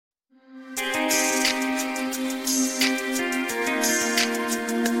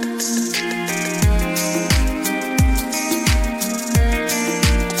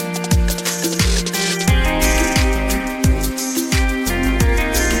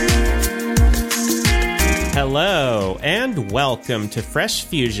Hello, and welcome to Fresh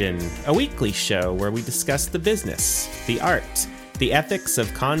Fusion, a weekly show where we discuss the business, the art, the ethics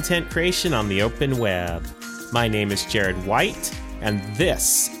of content creation on the open web. My name is Jared White, and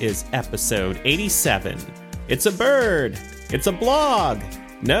this is episode 87. It's a bird! It's a blog!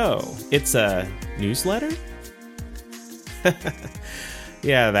 No, it's a newsletter?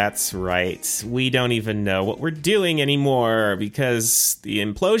 Yeah, that's right. We don't even know what we're doing anymore because the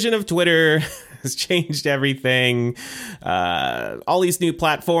implosion of Twitter has changed everything. All these new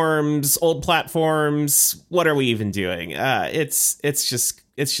platforms, old platforms. What are we even doing? It's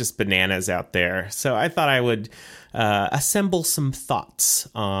just bananas out there. So I thought I would assemble some thoughts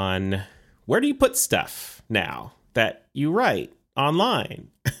on where do you put stuff now that you write online?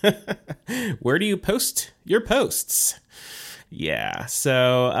 Where do you post your posts? Yeah,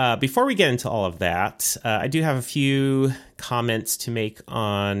 so before we get into all of that, I do have a few comments to make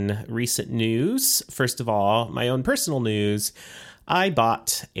on recent news. First of all, my own personal news. I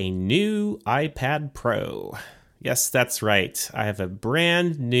bought a new iPad Pro. Yes, that's right. I have a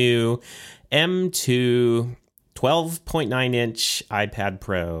brand new M2 12.9-inch iPad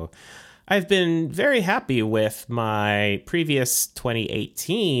Pro. I've been very happy with my previous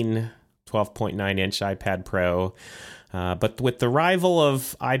 2018 12.9-inch iPad Pro. But with the arrival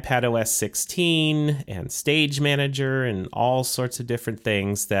of iPadOS 16 and Stage Manager and all sorts of different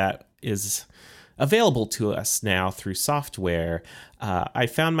things that is available to us now through software, I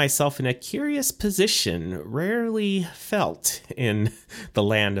found myself in a curious position rarely felt in the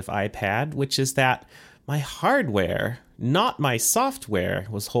land of iPad, which is that my hardware, not my software,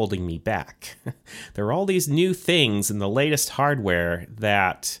 was holding me back. There are all these new things in the latest hardware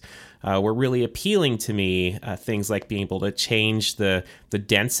that were really appealing to me. Things like being able to change the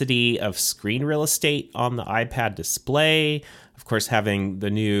density of screen real estate on the iPad display. Of course, having the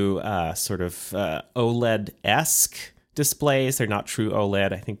new OLED-esque displays. They're not true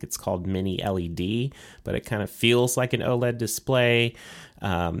OLED. I think it's called mini LED, but it kind of feels like an OLED display.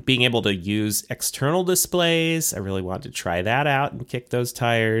 Being able to use external displays. I really wanted to try that out and kick those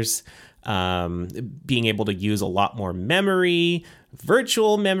tires. Being able to use a lot more memory,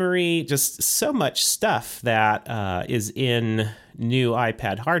 virtual memory, just so much stuff that is in new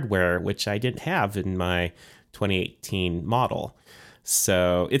iPad hardware, which I didn't have in my 2018 model.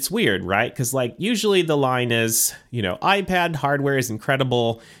 So it's weird, right? Because usually the line is, iPad hardware is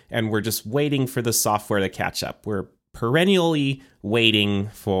incredible and we're just waiting for the software to catch up. We're perennially waiting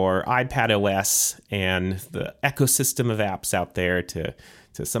for iPadOS and the ecosystem of apps out there to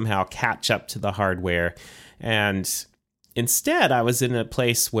somehow catch up to the hardware. And instead, I was in a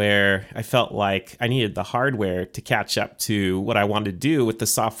place where I felt like I needed the hardware to catch up to what I wanted to do with the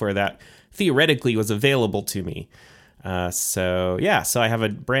software that theoretically was available to me. So I have a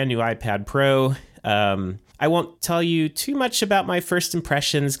brand new iPad Pro. I won't tell you too much about my first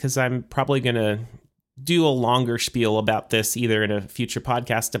impressions because I'm probably going to do a longer spiel about this either in a future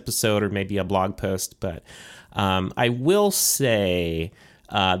podcast episode or maybe a blog post. But I will say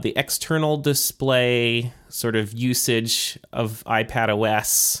the external display sort of usage of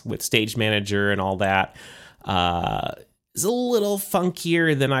iPadOS with Stage Manager and all that is a little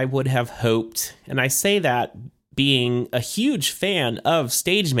funkier than I would have hoped. And I say that being a huge fan of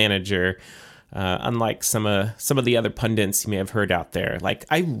Stage Manager, unlike some of the other pundits you may have heard out there.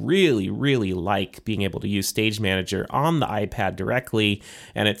 I really, really like being able to use Stage Manager on the iPad directly,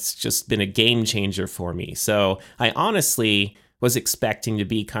 and it's just been a game changer for me. So I honestly was expecting to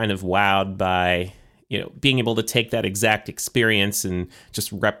be kind of wowed by, being able to take that exact experience and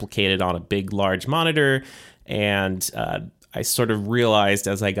just replicate it on a big, large monitor. And I sort of realized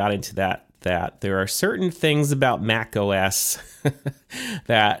as I got into that there are certain things about macOS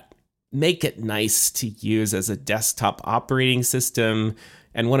that make it nice to use as a desktop operating system.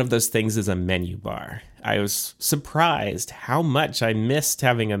 And one of those things is a menu bar. I was surprised how much I missed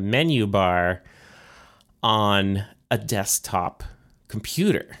having a menu bar on a desktop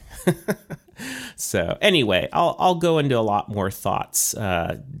computer. So anyway, I'll go into a lot more thoughts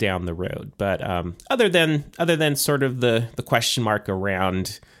down the road. But other than sort of the question mark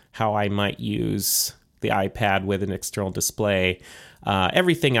around how I might use the iPad with an external display,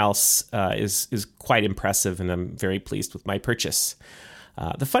 everything else is quite impressive, and I'm very pleased with my purchase.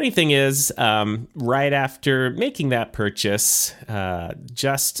 The funny thing is, right after making that purchase,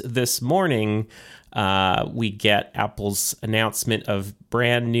 just this morning, we get Apple's announcement of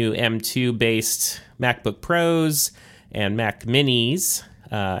brand new M2-based MacBook Pros and Mac Minis.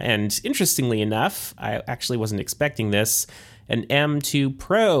 And interestingly enough, I actually wasn't expecting this, an M2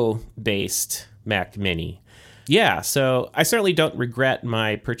 Pro-based Mac Mini. Yeah, so I certainly don't regret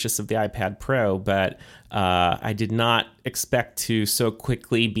my purchase of the iPad Pro, but I did not expect to so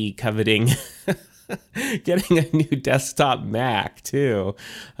quickly be coveting getting a new desktop Mac, too,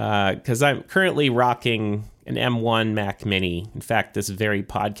 because I'm currently rocking an M1 Mac Mini. In fact, this very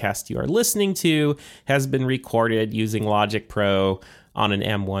podcast you are listening to has been recorded using Logic Pro on an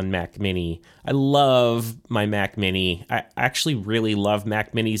M1 Mac Mini. I love my Mac Mini. I actually really love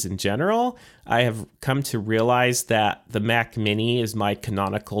Mac Minis in general. I have come to realize that the Mac Mini is my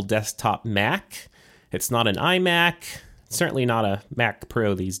canonical desktop Mac. It's not an iMac, certainly not a Mac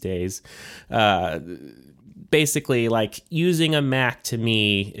Pro these days. Basically, like, using a Mac to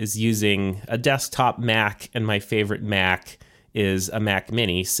me is using a desktop Mac, and my favorite Mac is a Mac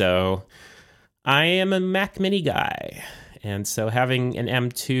Mini. So I am a Mac Mini guy. And so having an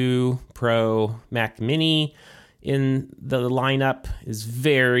M2 Pro Mac Mini in the lineup is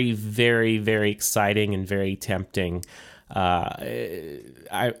very, very, very exciting and very tempting.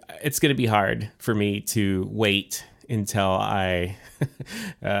 It's going to be hard for me to wait until I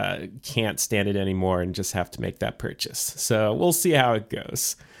can't stand it anymore and just have to make that purchase. So we'll see how it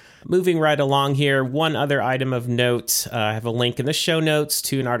goes. Moving right along here, one other item of note. I have a link in the show notes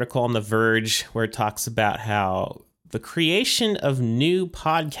to an article on The Verge where it talks about how the creation of new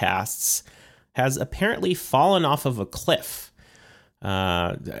podcasts has apparently fallen off of a cliff.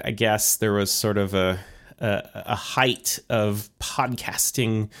 I guess there was sort of a height of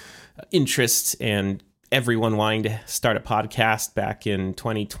podcasting interest and everyone wanting to start a podcast back in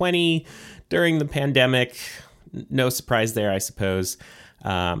 2020 during the pandemic. No surprise there, I suppose.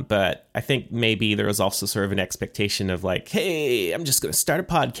 But I think maybe there was also sort of an expectation of like, hey, I'm just going to start a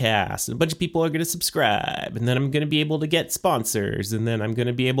podcast and a bunch of people are going to subscribe and then I'm going to be able to get sponsors and then I'm going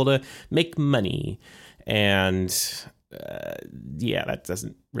to be able to make money. And yeah, that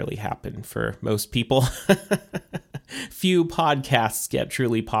doesn't really happen for most people. Few podcasts get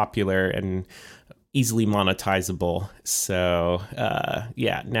truly popular and easily monetizable. So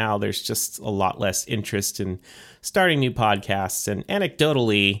yeah, now there's just a lot less interest in starting new podcasts. And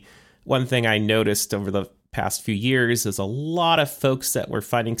anecdotally, one thing I noticed over the past few years is a lot of folks that were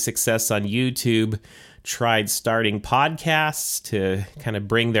finding success on YouTube tried starting podcasts to kind of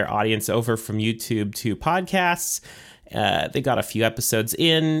bring their audience over from YouTube to podcasts. They got a few episodes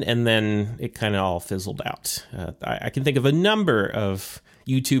in and then it kind of all fizzled out. I can think of a number of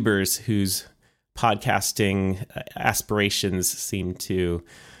YouTubers whose podcasting aspirations seem to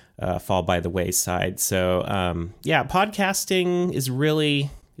fall by the wayside. So yeah, podcasting is really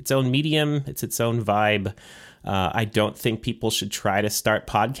its own medium. It's its own vibe. I don't think people should try to start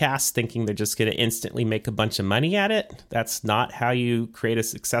podcasts thinking they're just going to instantly make a bunch of money at it. That's not how you create a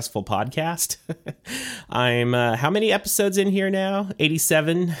successful podcast. I'm how many episodes in here now?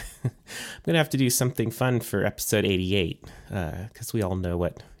 87. I'm going to have to do something fun for episode 88 because we all know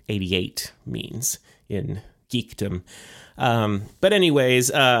what 88 means in geekdom. But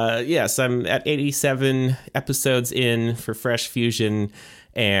anyways, yes, I'm at 87 episodes in for Fresh Fusion.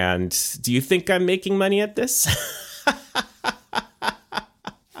 And do you think I'm making money at this?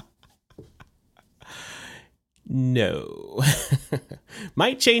 No.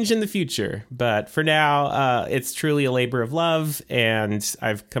 Might change in the future, but for now, it's truly a labor of love. And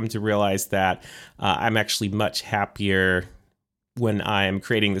I've come to realize that I'm actually much happier when I'm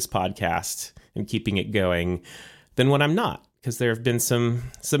creating this podcast and keeping it going than when I'm not, because there have been some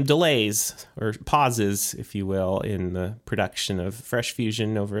delays or pauses, if you will, in the production of Fresh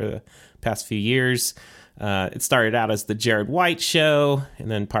Fusion over the past few years. It started out as the Jared White Show, and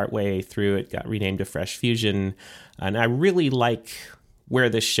then partway through it got renamed to Fresh Fusion. And I really like where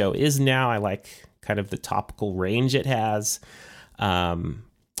this show is now. I like kind of the topical range it has.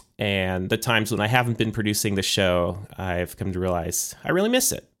 And the times when I haven't been producing the show, I've come to realize I really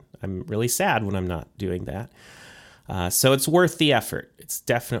miss it. I'm really sad when I'm not doing that. So it's worth the effort. It's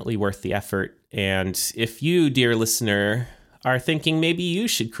definitely worth the effort. And if you, dear listener, are thinking maybe you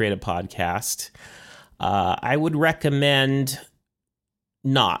should create a podcast, I would recommend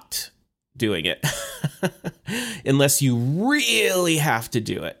not doing it unless you really have to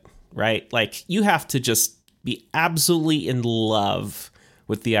do it, right? Like, you have to just be absolutely in love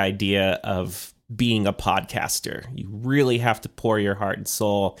with the idea of being a podcaster. You really have to pour your heart and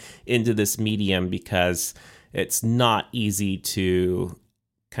soul into this medium because it's not easy to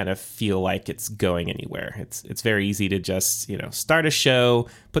kind of feel like it's going anywhere. It's very easy to just, start a show,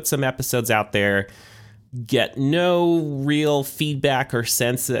 put some episodes out there, get no real feedback or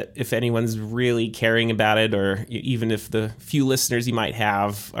sense that if anyone's really caring about it, or even if the few listeners you might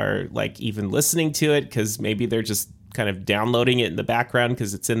have are like even listening to it, because maybe they're just kind of downloading it in the background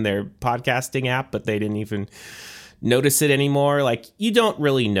because it's in their podcasting app, but they didn't even notice it anymore. Like, you don't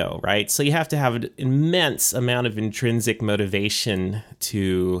really know, right? So you have to have an immense amount of intrinsic motivation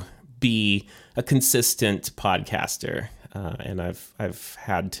to be a consistent podcaster. And I've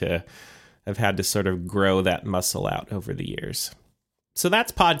had to sort of grow that muscle out over the years. So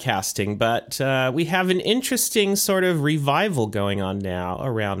that's podcasting, but we have an interesting sort of revival going on now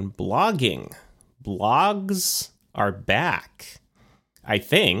around blogging. Blogs are back, I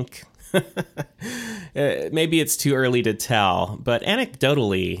think. Maybe it's too early to tell, but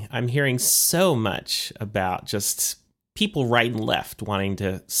anecdotally, I'm hearing so much about just people right and left wanting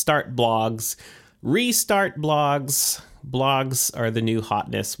to start blogs, restart blogs. Blogs are the new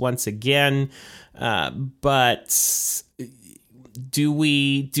hotness once again, but do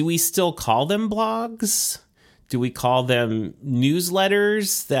we still call them blogs? Do we call them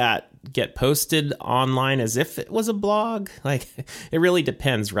newsletters that get posted online as if it was a blog? Like, it really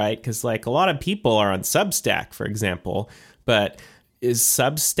depends, right? Because like a lot of people are on Substack, for example, but is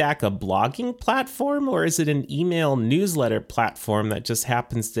Substack a blogging platform, or is it an email newsletter platform that just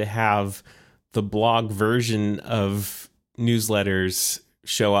happens to have the blog version of newsletters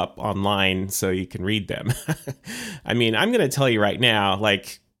show up online so you can read them? I mean, I'm going to tell you right now,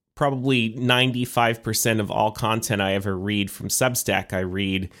 like, probably 95% of all content I ever read from Substack, I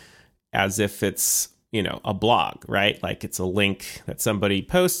read as if it's, a blog, right? Like, it's a link that somebody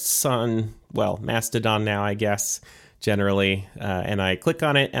posts on, well, Mastodon now, I guess, generally. And I click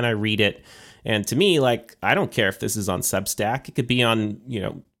on it and I read it. And to me, like, I don't care if this is on Substack. It could be on,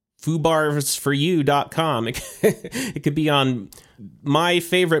 foobarsforyou.com. It could be on my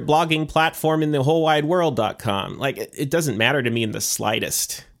favorite blogging platform in the whole wide world.com. Like, it doesn't matter to me in the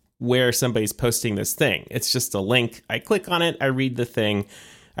slightest where somebody's posting this thing. It's just a link. I click on it. I read the thing.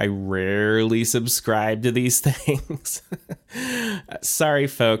 I rarely subscribe to these things. Sorry,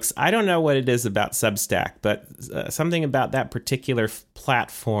 folks. I don't know what it is about Substack, but something about that particular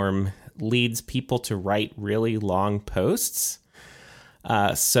platform leads people to write really long posts.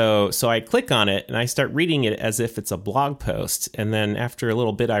 So I click on it and I start reading it as if it's a blog post. And then after a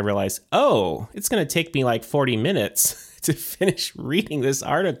little bit, I realize, it's going to take me like 40 minutes to finish reading this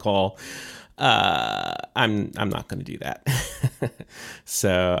article. I'm not going to do that.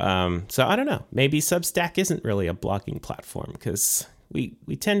 So I don't know. Maybe Substack isn't really a blogging platform, because we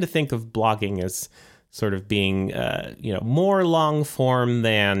tend to think of blogging as sort of being, more long form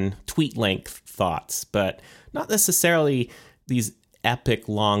than tweet length thoughts, but not necessarily these epic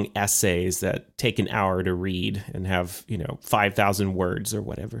long essays that take an hour to read and have, 5,000 words or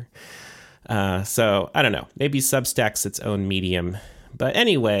whatever. So I don't know. Maybe Substack's its own medium. But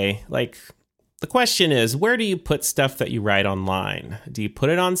anyway, like, the question is, where do you put stuff that you write online? Do you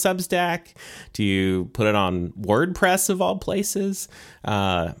put it on Substack? Do you put it on WordPress of all places?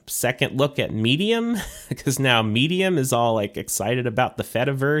 Second look at Medium, because now Medium is all like excited about the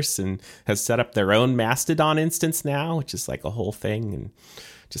Fediverse and has set up their own Mastodon instance now, which is like a whole thing and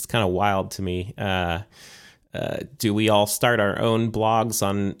just kind of wild to me. Do we all start our own blogs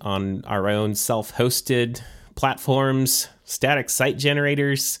on our own self-hosted platforms, static site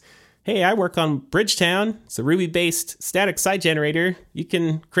generators? Hey, I work on Bridgetown. It's a Ruby-based static site generator. You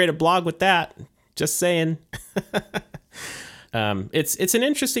can create a blog with that. Just saying. It's an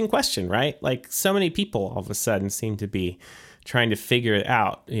interesting question, right? Like, so many people all of a sudden seem to be trying to figure it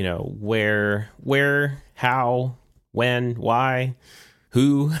out. Where, how, when, why,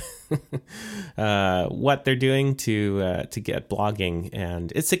 who, what they're doing to get blogging,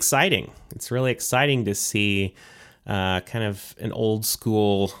 and it's exciting. It's really exciting to see kind of an old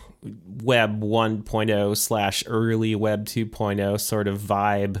school Web 1.0 / early Web 2.0 sort of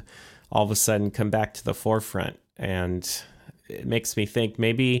vibe all of a sudden come back to the forefront. And it makes me think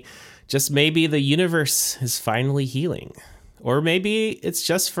maybe the universe is finally healing. Or maybe it's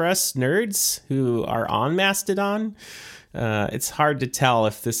just for us nerds who are on Mastodon. It's hard to tell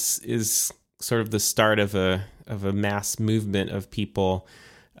if this is sort of the start of a mass movement of people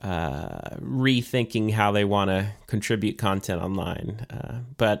rethinking how they want to contribute content online.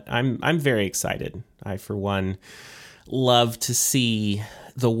 But I'm very excited. I, for one, love to see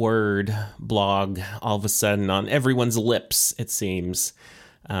the word blog all of a sudden on everyone's lips, it seems.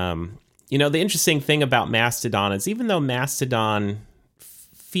 The interesting thing about Mastodon is, even though Mastodon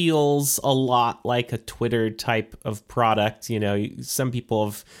feels a lot like a Twitter type of product, some people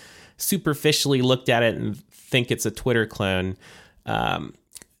have superficially looked at it and think it's a Twitter clone.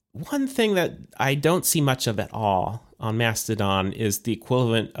 One thing that I don't see much of at all on Mastodon is the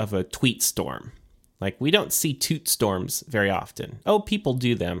equivalent of a tweet storm. Like, we don't see toot storms very often. Oh, people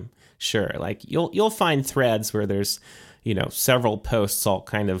do them, Sure, like you'll find threads where there's, several posts all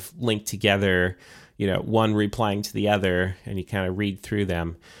kind of linked together, one replying to the other, and you kind of read through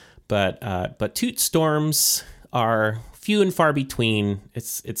them. But tweet storms are few and far between.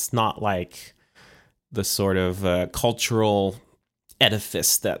 It's not like the sort of cultural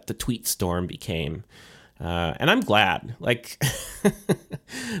edifice that the tweet storm became. And I'm glad. Like,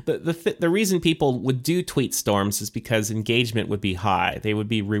 the reason people would do tweet storms is because engagement would be high. They would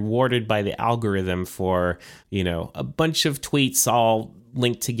be rewarded by the algorithm for, a bunch of tweets all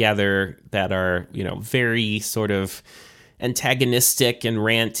linked together that are, very sort of antagonistic and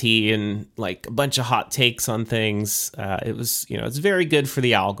ranty and like a bunch of hot takes on things. It was, it's very good for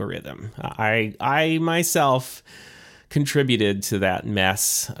the algorithm. I myself contributed to that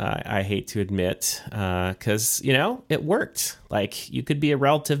mess, I hate to admit, because, it worked. Like, you could be a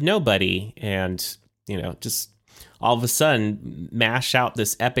relative nobody and, just all of a sudden mash out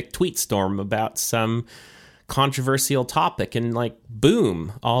this epic tweet storm about some controversial topic, and like,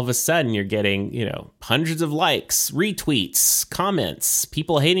 boom, all of a sudden you're getting, hundreds of likes, retweets, comments,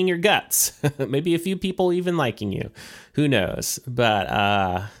 people hating your guts, maybe a few people even liking you, who knows.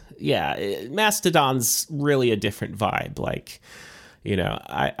 But yeah, Mastodon's really a different vibe. Like,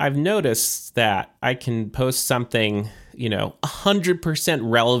 I've noticed that I can post something, 100%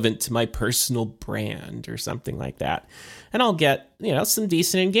 relevant to my personal brand or something like that, and I'll get, some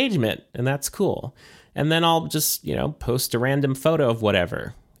decent engagement, and that's cool. And then I'll just, post a random photo of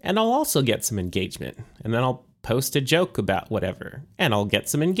whatever, and I'll also get some engagement. And then I'll post a joke about whatever, and I'll get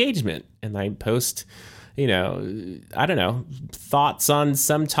some engagement. And I post, I don't know, thoughts on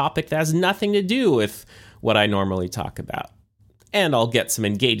some topic that has nothing to do with what I normally talk about, and I'll get some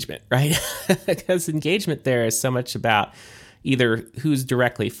engagement, right? Because engagement there is so much about either who's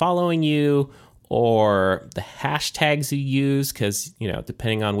directly following you or the hashtags you use, because,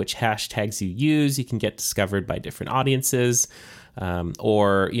 depending on which hashtags you use, you can get discovered by different audiences.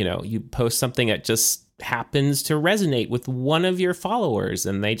 Or, you post something that just happens to resonate with one of your followers,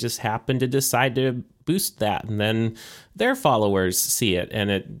 and they just happen to decide to boost that, and then their followers see it,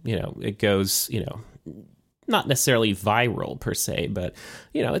 and it goes, not necessarily viral per se, but,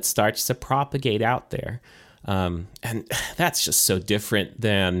 it starts to propagate out there. And that's just so different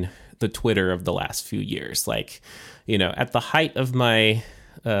than the Twitter of the last few years. Like, at the height of my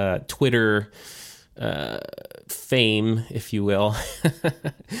Twitter fame, if you will,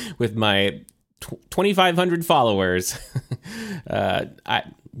 with my 2,500 followers, I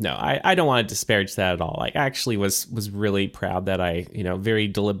don't want to disparage that at all. Like, I actually was really proud that I, very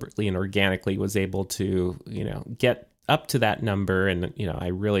deliberately and organically was able to, get up to that number. And, I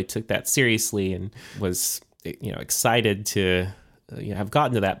really took that seriously and was, excited to have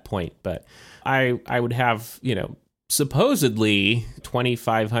gotten to that point. But I would have, supposedly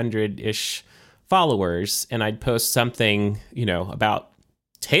 2,500-ish followers, and I'd post something, about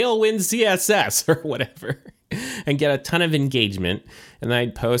Tailwind CSS or whatever, and get a ton of engagement. And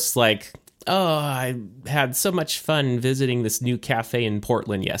I'd post like, oh, I had so much fun visiting this new cafe in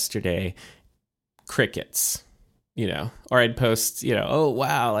Portland yesterday. Crickets, or I'd post, oh,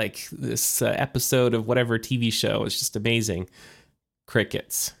 wow, like this episode of whatever TV show is just amazing.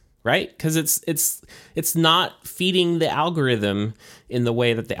 Crickets, right? Because it's not feeding the algorithm in the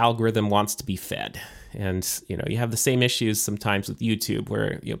way that the algorithm wants to be fed. And, you have the same issues sometimes with YouTube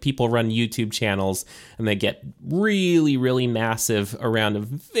where, people run YouTube channels and they get really, really massive around a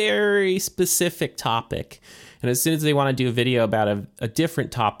very specific topic. And as soon as they want to do a video about a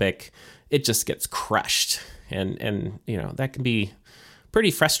different topic, it just gets crushed. And that can be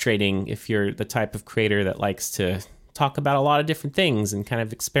pretty frustrating if you're the type of creator that likes to talk about a lot of different things and kind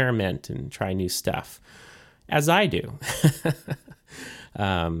of experiment and try new stuff, as I do.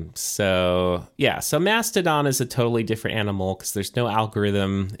 So Mastodon is a totally different animal because there's no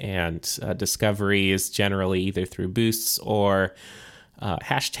algorithm, and discovery is generally either through boosts or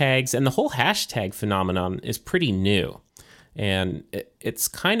hashtags. And the whole hashtag phenomenon is pretty new. And it's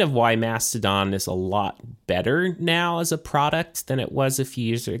kind of why Mastodon is a lot better now as a product than it was a few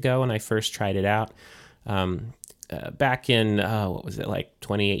years ago when I first tried it out. Back in,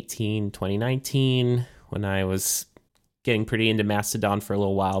 2018, 2019, when I was getting pretty into Mastodon for a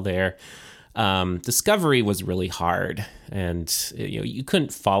little while there, discovery was really hard, and you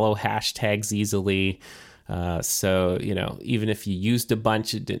couldn't follow hashtags easily. So even if you used a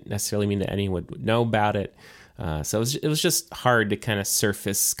bunch, it didn't necessarily mean that anyone would know about it. So it was just hard to kind of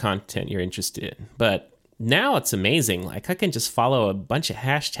surface content you're interested in. But now it's amazing. Like I can just follow a bunch of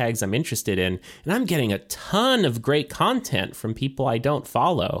hashtags I'm interested in, and I'm getting a ton of great content from people I don't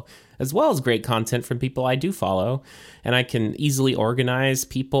follow, as well as great content from people I do follow. And I can easily organize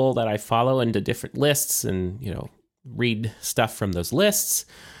people that I follow into different lists and, read stuff from those lists.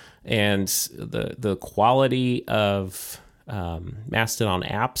 And the quality of Mastodon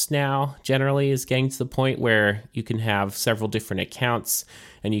apps now generally is getting to the point where you can have several different accounts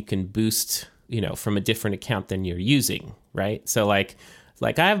and you can boost, from a different account than you're using, right? So like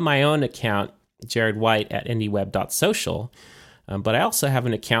I have my own account, Jared White at indieweb.social, but I also have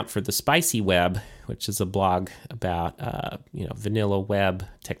an account for the Spicy Web, which is a blog about, vanilla web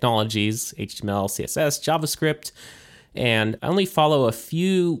technologies, HTML, CSS, JavaScript. And I only follow a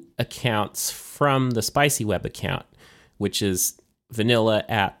few accounts from the Spicy Web account, which is vanilla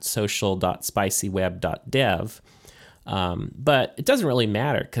at social.spicyweb.dev. But it doesn't really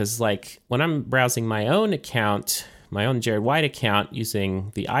matter because like when I'm browsing my own account, my own Jared White account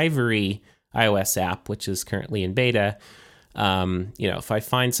using the Ivory iOS app, which is currently in beta, if I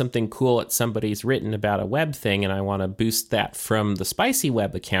find something cool that somebody's written about a web thing and I want to boost that from the Spicy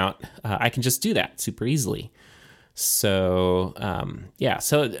Web account, I can just do that super easily. So,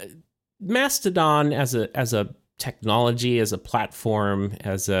 so Mastodon as a technology, as a platform,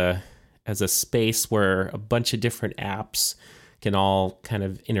 as a space where a bunch of different apps can all kind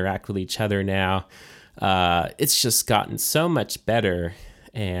of interact with each other now, it's just gotten so much better.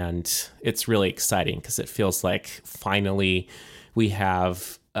 And it's really exciting because it feels like finally we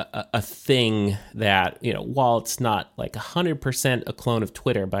have a thing that, while it's not like 100% a clone of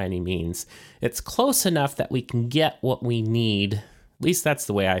Twitter by any means, it's close enough that we can get what we need. At least that's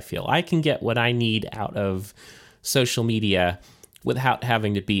the way I feel. I can get what I need out of social media without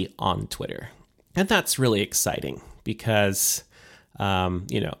having to be on Twitter. And that's really exciting because,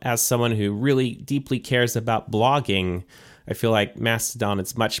 as someone who really deeply cares about blogging, I feel like Mastodon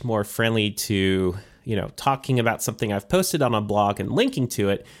is much more friendly to, talking about something I've posted on a blog and linking to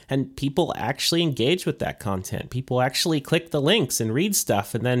it, and people actually engage with that content. People actually click the links and read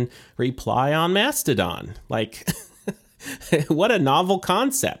stuff and then reply on Mastodon. Like, what a novel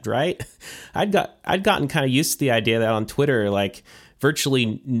concept, right? I'd gotten kind of used to the idea that on Twitter, like,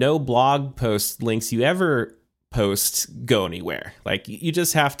 virtually no blog post links you ever post go anywhere. Like, you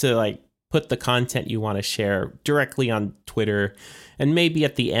just have to, like, put the content you want to share directly on Twitter. And maybe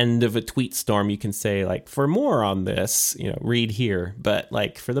at the end of a tweet storm, you can say, like, for more on this, read here. But,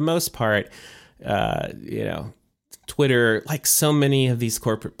 like, for the most part, Twitter, like so many of these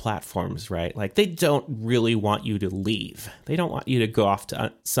corporate platforms, right? Like, they don't really want you to leave. They don't want you to go off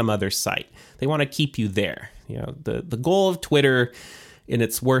to some other site. They want to keep you there. The goal of Twitter in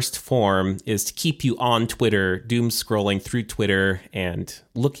its worst form is to keep you on Twitter, doom scrolling through Twitter and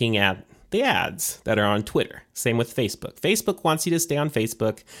looking at the ads that are on Twitter. Same with Facebook. Facebook wants you to stay on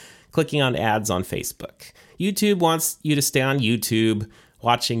Facebook, clicking on ads on Facebook. YouTube wants you to stay on YouTube,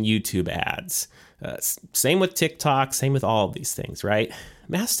 watching YouTube ads. Same with TikTok, same with all of these things, right?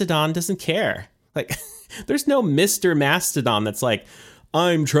 Mastodon doesn't care. Like, there's no Mr. Mastodon that's like,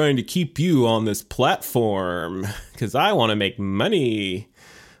 I'm trying to keep you on this platform because I want to make money.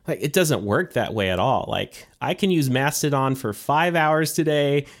 Like, it doesn't work that way at all. Like, I can use Mastodon for 5 hours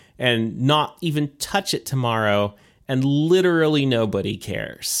today and not even touch it tomorrow, and literally nobody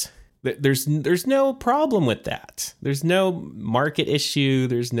cares. There's no problem with that. There's no market issue.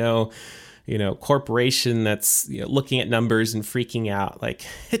 There's no, corporation that's looking at numbers and freaking out. Like,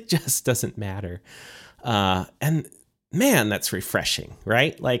 it just doesn't matter. And man, that's refreshing,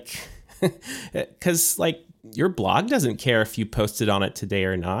 right? Like, because like your blog doesn't care if you posted on it today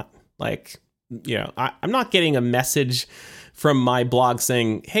or not. Like, I'm not getting a message from my blog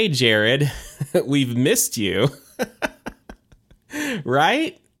saying, hey, Jared, we've missed you.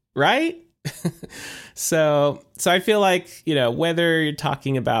 Right? So I feel like, whether you're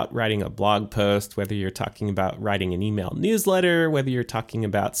talking about writing a blog post, whether you're talking about writing an email newsletter, whether you're talking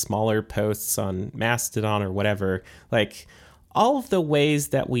about smaller posts on Mastodon or whatever, like all of the ways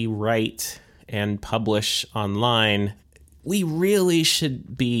that we write and publish online, we really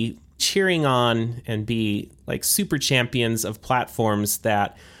should be cheering on and be like super champions of platforms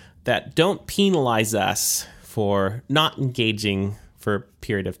that don't penalize us for not engaging for a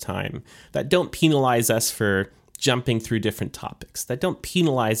period of time, that don't penalize us for jumping through different topics, that don't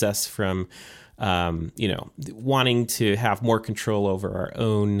penalize us from, wanting to have more control over our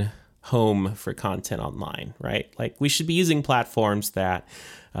own home for content online, right? Like, we should be using platforms that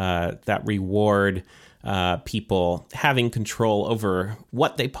reward people having control over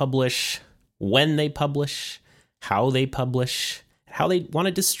what they publish, when they publish, how they want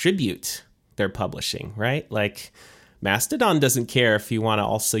to distribute they're publishing, right? Like Mastodon doesn't care if you want to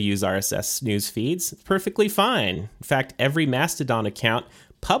also use RSS news feeds. It's perfectly fine. In fact, every Mastodon account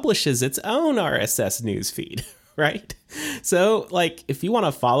publishes its own RSS news feed, right? So, like, if you want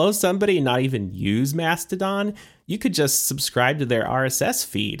to follow somebody and not even use Mastodon, you could just subscribe to their RSS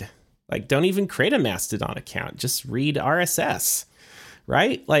feed. Like, don't even create a Mastodon account. Just read RSS,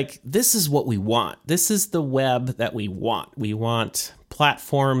 right? Like, this is what we want. This is the web that we want. We want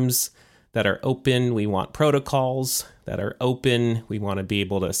platforms that are open. We want protocols that are open. We want to be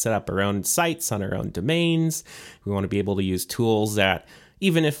able to set up our own sites on our own domains. We want to be able to use tools that,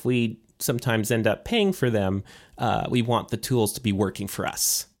 even if we sometimes end up paying for them, we want the tools to be working for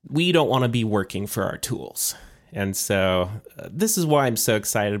us. We don't want to be working for our tools. And so this is why I'm so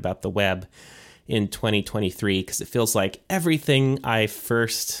excited about the web in 2023, because it feels like everything I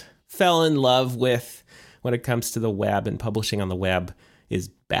first fell in love with when it comes to the web and publishing on the web is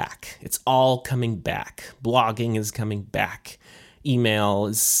back. It's all coming back. Blogging is coming back. Email.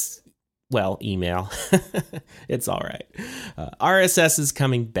 It's all right. RSS is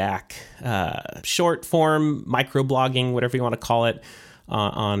coming back. Short form, microblogging, whatever you want to call it,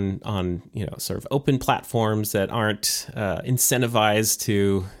 on sort of open platforms that aren't incentivized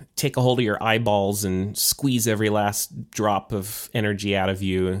to take a hold of your eyeballs and squeeze every last drop of energy out of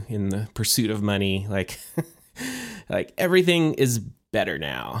you in the pursuit of money. Like everything is better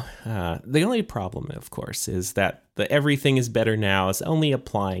now. The only problem, of course, is that the everything is better now is only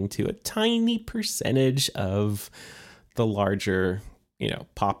applying to a tiny percentage of the larger,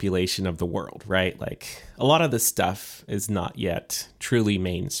 population of the world, right? Like a lot of this stuff is not yet truly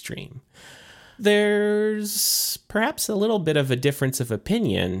mainstream. There's perhaps a little bit of a difference of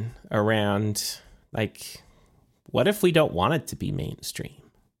opinion around, like, what if we don't want it to be mainstream,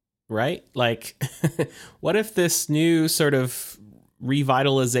 right? Like, what if this new sort of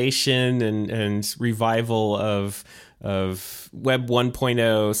revitalization and revival of Web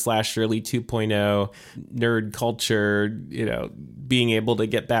 1.0 / early 2.0 nerd culture, being able to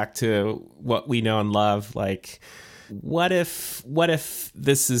get back to what we know and love, like, what if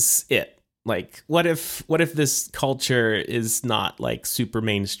this is it? Like, what if this culture is not like super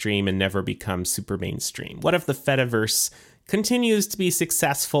mainstream and never becomes super mainstream? What if the Fediverse continues to be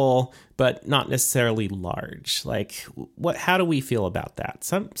successful, but not necessarily large? Like, how do we feel about that?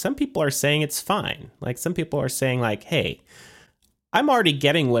 Some people are saying it's fine. Like, some people are saying, like, hey, I'm already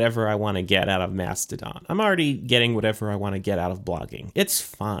getting whatever I want to get out of Mastodon. I'm already getting whatever I want to get out of blogging. It's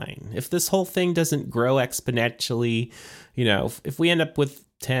fine. If this whole thing doesn't grow exponentially, if we end up with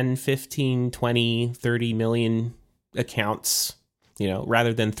 10, 15, 20, 30 million accounts,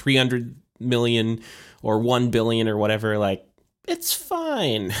 rather than 300 million or 1 billion or whatever, like, it's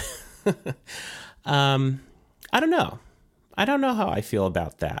fine. I don't know. I don't know how I feel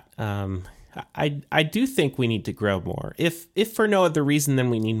about that. I do think we need to grow more. If for no other reason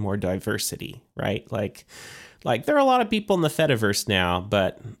than we need more diversity, right? Like there are a lot of people in the Fediverse now,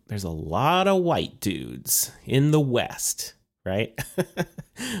 but there's a lot of white dudes in the West, right?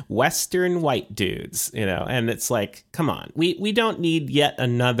 Western white dudes, and it's like, come on, we don't need yet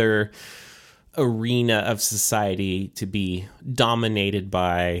another arena of society to be dominated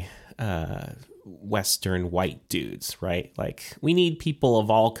by Western white dudes, right? Like, we need people of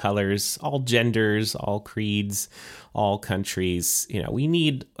all colors, all genders, all creeds, all countries. We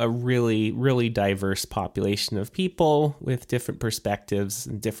need a really, really diverse population of people with different perspectives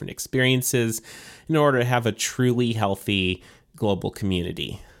and different experiences in order to have a truly healthy global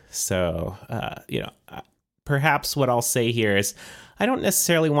community. So, perhaps what I'll say here is, I don't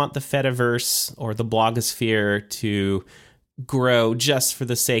necessarily want the Fediverse or the blogosphere to grow just for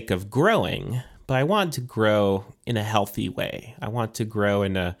the sake of growing, but I want to grow in a healthy way. I want to grow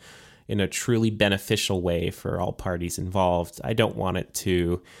in a truly beneficial way for all parties involved. I don't want it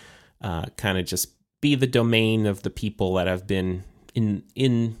to kind of just be the domain of the people that have been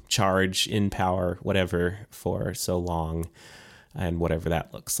in charge, in power, whatever, for so long, and whatever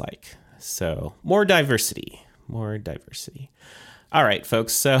that looks like. So more diversity. All right,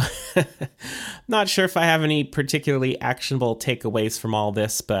 folks, so not sure if I have any particularly actionable takeaways from all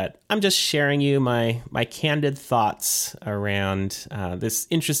this, but I'm just sharing you my candid thoughts around this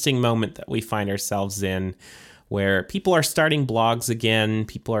interesting moment that we find ourselves in, where people are starting blogs again,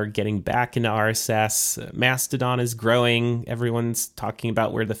 people are getting back into RSS, Mastodon is growing, everyone's talking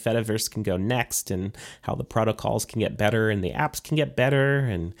about where the Fediverse can go next and how the protocols can get better and the apps can get better.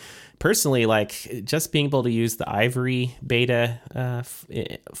 And personally, like, just being able to use the Ivory beta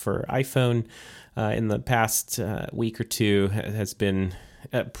for iPhone in the past week or two has been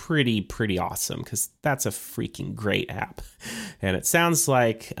pretty awesome, because that's a freaking great app. And it sounds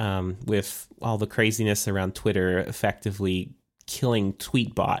like with all the craziness around Twitter effectively killing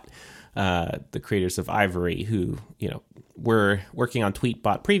Tweetbot, the creators of Ivory, who were working on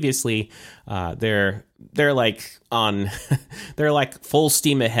Tweetbot previously, they're like on they're like full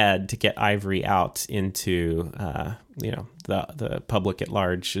steam ahead to get Ivory out into the public at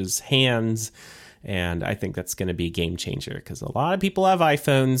large's hands. And I think that's going to be a game changer, because a lot of people have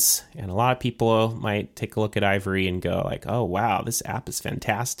iPhones, and a lot of people might take a look at Ivory and go like, oh, wow, this app is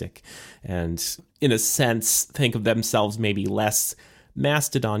fantastic. And in a sense, think of themselves maybe less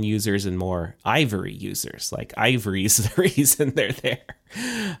Mastodon users and more Ivory users. Like Ivory's the reason they're there.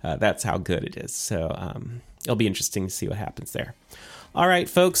 That's how good it is. So it'll be interesting to see what happens there. All right,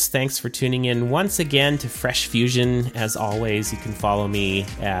 folks, thanks for tuning in once again to Fresh Fusion. As always, you can follow me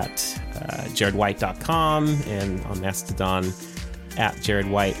at jaredwhite.com and on Mastodon at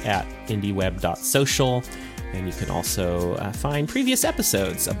jaredwhite at indieweb.social. And you can also find previous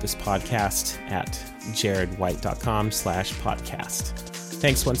episodes of this podcast at jaredwhite.com/podcast.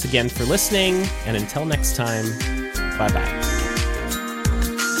 Thanks once again for listening, and until next time, bye-bye.